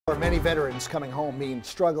For many veterans, coming home means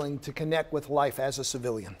struggling to connect with life as a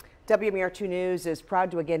civilian. WMAR 2 News is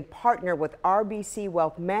proud to again partner with RBC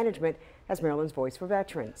Wealth Management as Maryland's voice for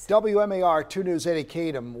veterans. WMAR 2 News Eddie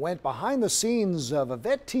Kadam went behind the scenes of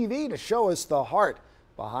Vet TV to show us the heart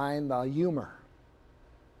behind the humor.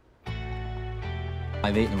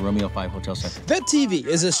 5-8 in the Romeo 5 Hotel Center. Vet TV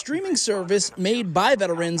is a streaming service made by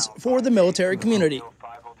veterans for the military community.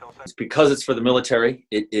 Because it's for the military,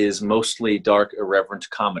 it is mostly dark, irreverent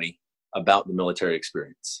comedy about the military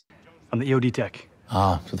experience. I'm the EOD tech.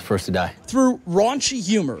 For the first to die. Through raunchy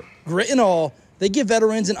humor, grit and all, they give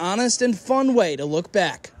veterans an honest and fun way to look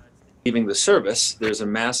back. Leaving the service, there's a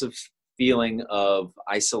massive feeling of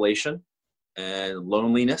isolation and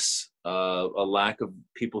loneliness, a lack of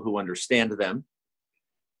people who understand them.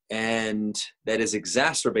 And that is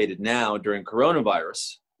exacerbated now during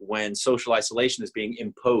coronavirus, when social isolation is being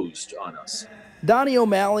imposed on us. Donnie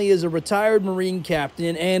O'Malley is a retired Marine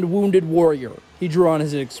captain and wounded warrior. He drew on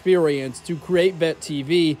his experience to create Vet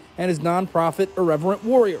TV and his nonprofit Irreverent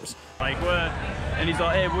Warriors. And he's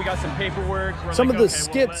like, hey, we got some paperwork. Some of the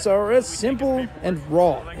skits are as simple and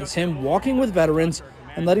raw as him walking with veterans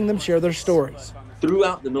and letting them share their stories.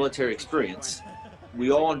 Throughout the military experience,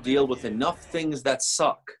 we all deal with enough things that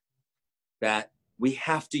suck that we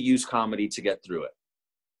have to use comedy to get through it.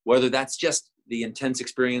 Whether that's just the intense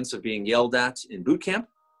experience of being yelled at in boot camp,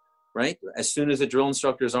 right? As soon as the drill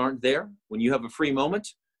instructors aren't there, when you have a free moment,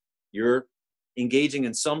 you're engaging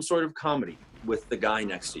in some sort of comedy with the guy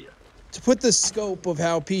next to you. To put the scope of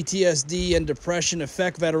how PTSD and depression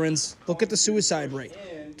affect veterans, look at the suicide rate.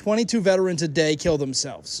 22 veterans a day kill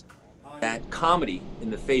themselves. That comedy in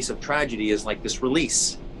the face of tragedy is like this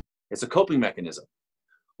release. It's a coping mechanism.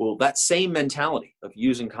 Well, that same mentality of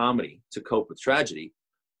using comedy to cope with tragedy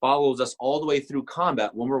follows us all the way through combat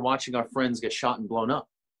when we're watching our friends get shot and blown up.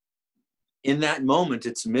 In that moment,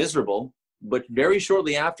 it's miserable, but very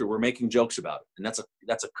shortly after, we're making jokes about it, and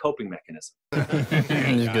that's a coping mechanism.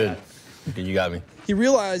 It's good. You got me. He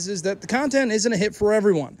realizes that the content isn't a hit for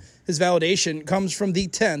everyone. His validation comes from the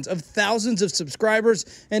tens of thousands of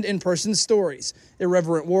subscribers and in-person stories.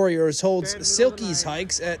 Irreverent Warriors holds Silky's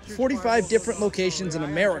hikes at 45 different locations in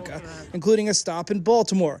America, including a stop in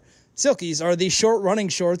Baltimore. Silkies are the short running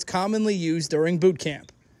shorts commonly used during boot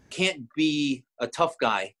camp. Can't be a tough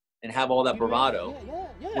guy and have all that bravado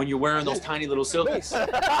when you're wearing those tiny little silkies.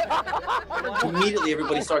 Immediately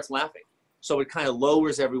everybody starts laughing. So it kind of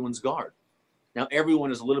lowers everyone's guard. Now everyone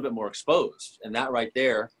is a little bit more exposed, and that right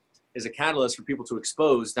there is a catalyst for people to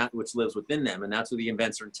expose that which lives within them, and that's what the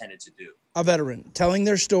events are intended to do. A veteran telling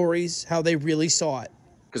their stories, how they really saw it.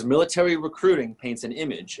 Because military recruiting paints an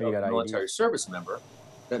image of a military service member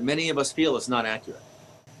that many of us feel is not accurate.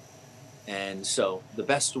 And so the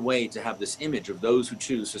best way to have this image of those who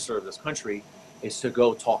choose to serve this country is to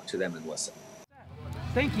go talk to them and listen.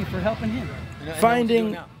 Thank you for helping him.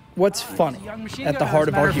 Finding what's funny at the heart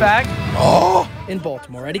of our humor. In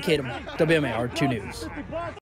Baltimore, Eddie Kadam, WMAR 2 News.